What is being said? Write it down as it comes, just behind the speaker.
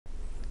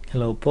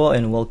Hello po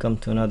and welcome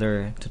to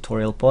another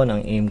tutorial po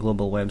ng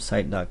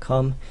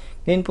aimglobalwebsite.com.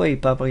 Ngayon po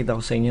ipapakita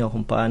ko sa inyo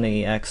kung paano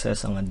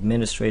i-access ang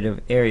administrative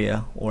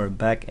area or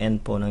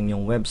back-end po ng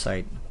inyong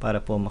website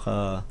para po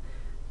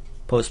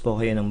maka-post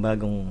po kayo ng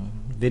bagong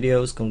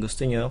videos kung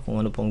gusto nyo,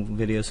 kung ano pong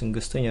videos yung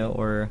gusto nyo,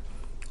 or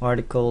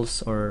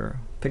articles or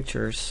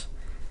pictures.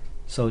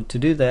 So to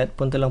do that,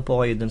 punta lang po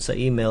kayo dun sa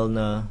email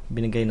na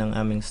binigay ng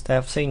aming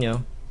staff sa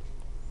inyo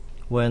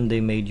when they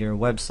made your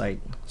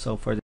website. So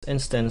for this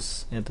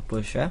instance, ito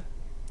po siya.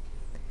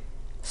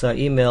 Sa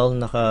email,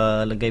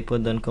 nakalagay po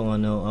doon kung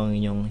ano ang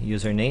inyong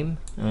username,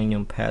 ang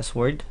inyong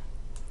password,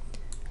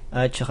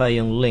 at saka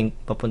yung link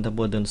papunta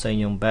po doon sa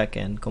inyong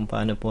backend kung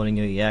paano po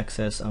ninyo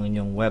i-access ang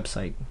inyong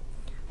website.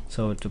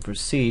 So to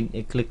proceed,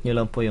 i-click nyo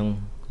lang po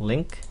yung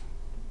link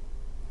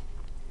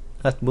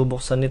at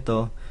bubuksan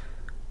nito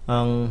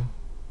ang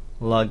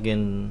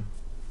login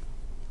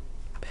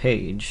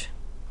page.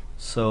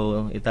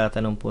 So,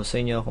 itatanong po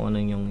sa inyo kung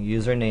ano yung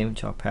username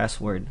at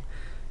password.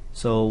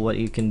 So, what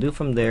you can do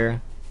from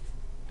there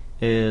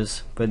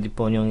is pwede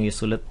po nyong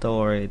isulat to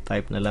or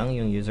type na lang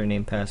yung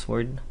username,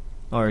 password,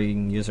 or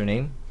yung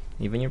username,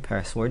 even your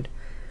password.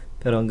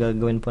 Pero ang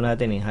gagawin po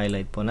natin,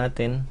 i-highlight po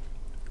natin,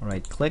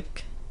 right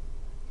click,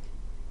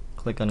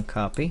 click on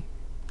copy,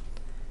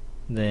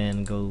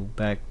 then go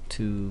back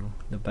to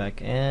the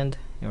back end,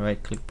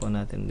 right click po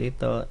natin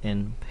dito,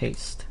 and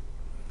paste.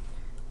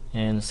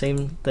 And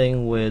same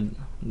thing with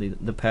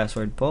the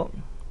password po.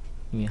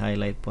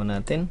 I-highlight po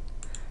natin.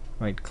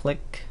 Right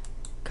click,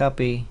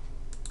 copy,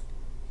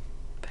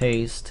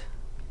 paste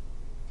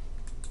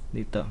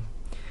dito.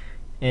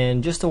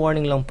 And just a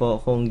warning lang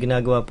po, kung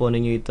ginagawa po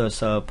ninyo ito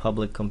sa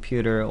public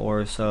computer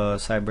or sa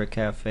cyber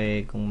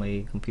cafe, kung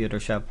may computer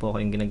shop po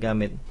kayong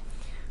ginagamit,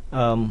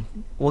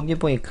 huwag nyo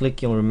pong i-click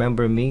yung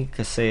remember me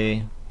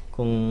kasi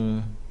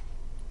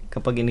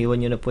kapag iniwan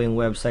nyo na po yung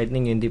website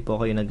ninyo, hindi po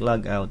kayo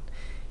nag-log out,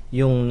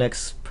 yung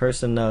next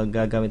person na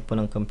gagamit po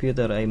ng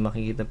computer ay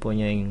makikita po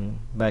niya yung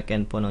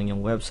backend po ng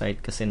yung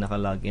website kasi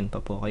naka-login pa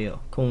po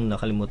kayo kung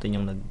nakalimutan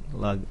yung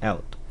nag-log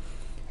out.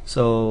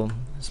 So,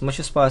 as much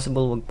as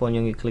possible, wag po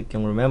niyong i-click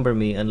yung remember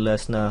me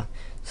unless na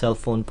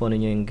cellphone po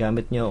ninyo yung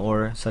gamit nyo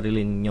or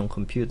sarili ninyong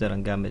computer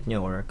ang gamit nyo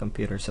or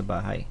computer sa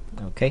bahay.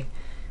 Okay?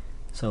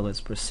 So,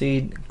 let's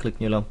proceed. Click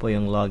nyo lang po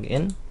yung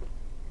login.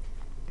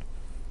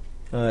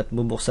 At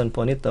bubuksan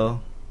po nito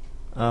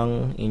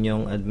ang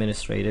inyong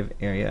administrative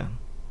area,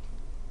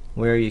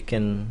 where you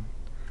can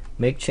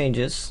make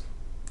changes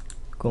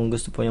kung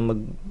gusto po nyo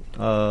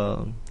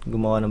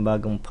gumawa ng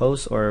bagong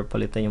post or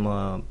palitan yung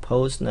mga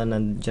post na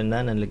nandyan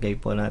na nalagay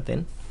po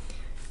natin,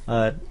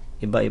 at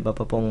iba-iba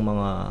pa pong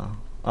mga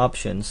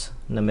options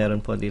na meron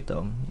po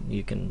dito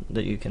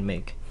that you can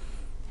make.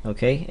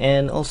 Okay,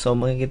 and also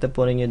makikita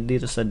po ninyo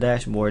dito sa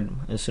dashboard,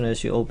 as soon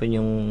as you open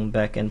yung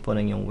backend po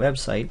ng yung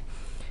website,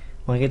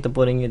 makikita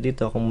po ninyo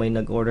dito kung may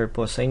nag-order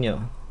po sa inyo,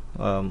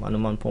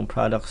 anuman pong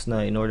products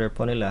na in-order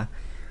po nila,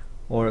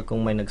 or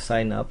kung may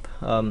nag-sign up.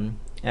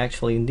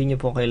 Actually, hindi nyo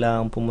po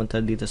kailangan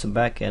pumunta dito sa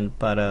backend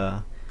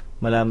para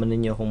malaman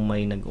niyo kung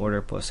may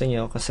nag-order po sa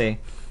inyo,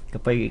 kasi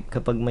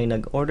kapag may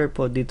nag-order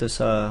po dito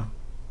sa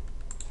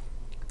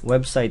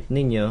website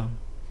ninyo,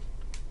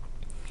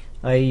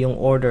 ay yung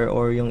order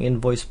or yung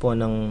invoice po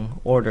ng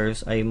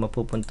orders ay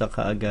mapupunta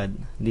kaagad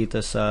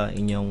dito sa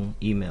inyong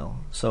email.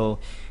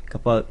 So,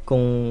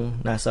 kung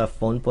nasa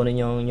phone po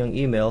ninyo yung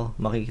email,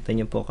 makikita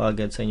nyo po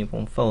kaagad sa inyong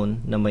pong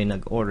phone na may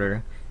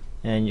nag-order,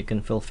 and you can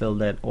fulfill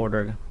that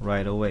order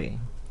right away.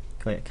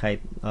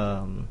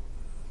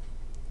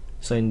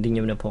 So hindi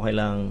nyo na po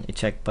kailangang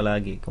i-check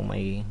palagi kung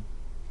may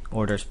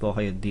orders po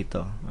kayo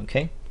dito.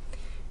 Okay?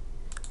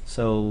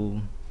 So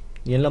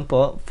yun lang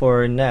po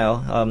for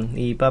now.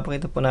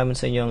 Ipapakita po namin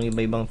sa inyo ang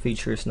iba-ibang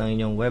features ng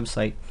inyong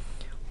website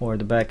or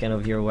the back end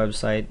of your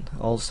website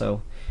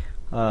also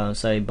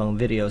sa ibang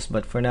videos,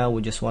 but for now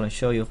we just want to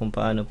show you kung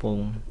paano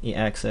pong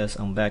i-access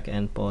ang back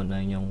end po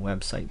ng inyong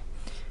website.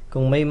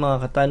 Kung may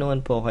mga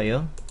katanungan po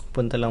kayo,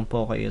 punta lang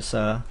po kayo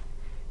sa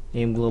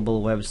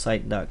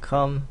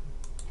aimglobalwebsite.com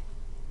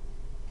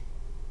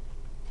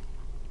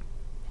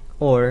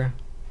or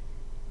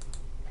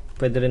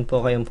pwede rin po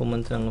kayong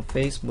pumunta ng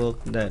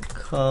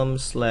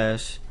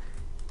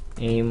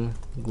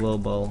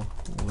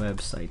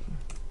facebook.com/aimglobalwebsite.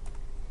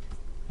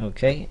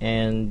 Okay,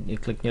 and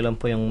i-click nyo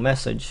lang po yung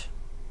message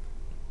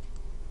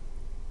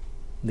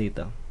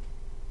dito.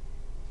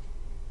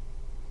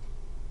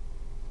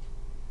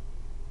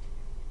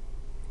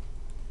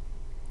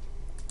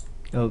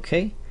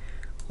 Okay,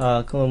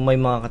 kung may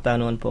mga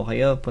katanungan po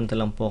kayo, punta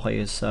lang po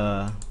kayo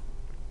sa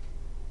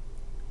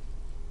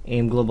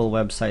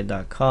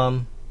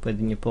aimglobalwebsite.com. Pwede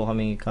nyo po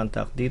kaming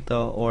i-contact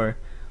dito or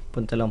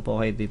punta lang po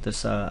kayo dito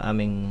sa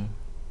aming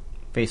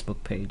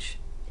Facebook page.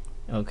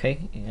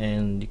 Okay,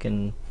 and you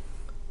can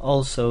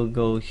also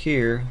go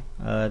here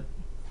at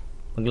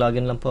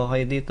mag-login lang po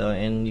kayo dito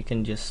and you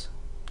can just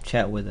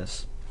chat with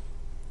us.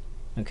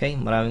 Okay,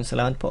 maraming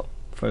salamat po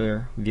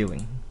for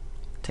viewing.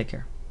 Take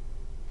care.